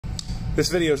This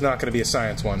video is not going to be a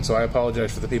science one, so I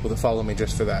apologize for the people that follow me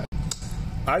just for that.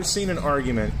 I've seen an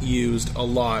argument used a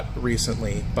lot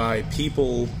recently by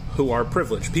people who are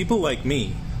privileged, people like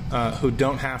me, who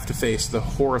don't have to face the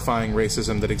horrifying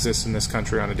racism that exists in this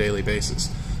country on a daily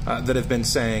basis, that have been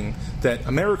saying that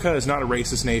America is not a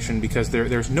racist nation because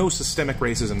there's no systemic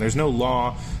racism, there's no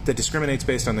law that discriminates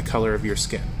based on the color of your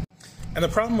skin. And the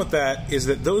problem with that is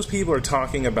that those people are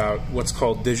talking about what's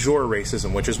called de jure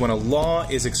racism, which is when a law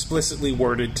is explicitly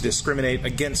worded to discriminate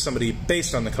against somebody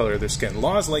based on the color of their skin.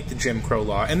 Laws like the Jim Crow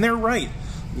law, and they're right.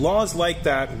 Laws like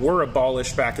that were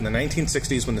abolished back in the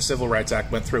 1960s when the Civil Rights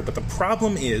Act went through, but the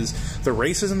problem is the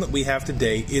racism that we have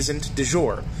today isn't de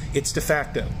jure, it's de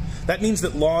facto. That means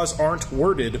that laws aren't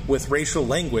worded with racial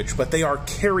language, but they are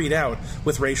carried out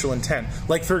with racial intent.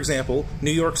 Like, for example,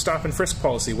 New York's stop and frisk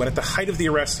policy, when at the height of the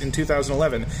arrests in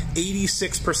 2011,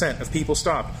 86% of people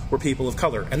stopped were people of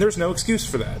color, and there's no excuse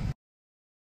for that.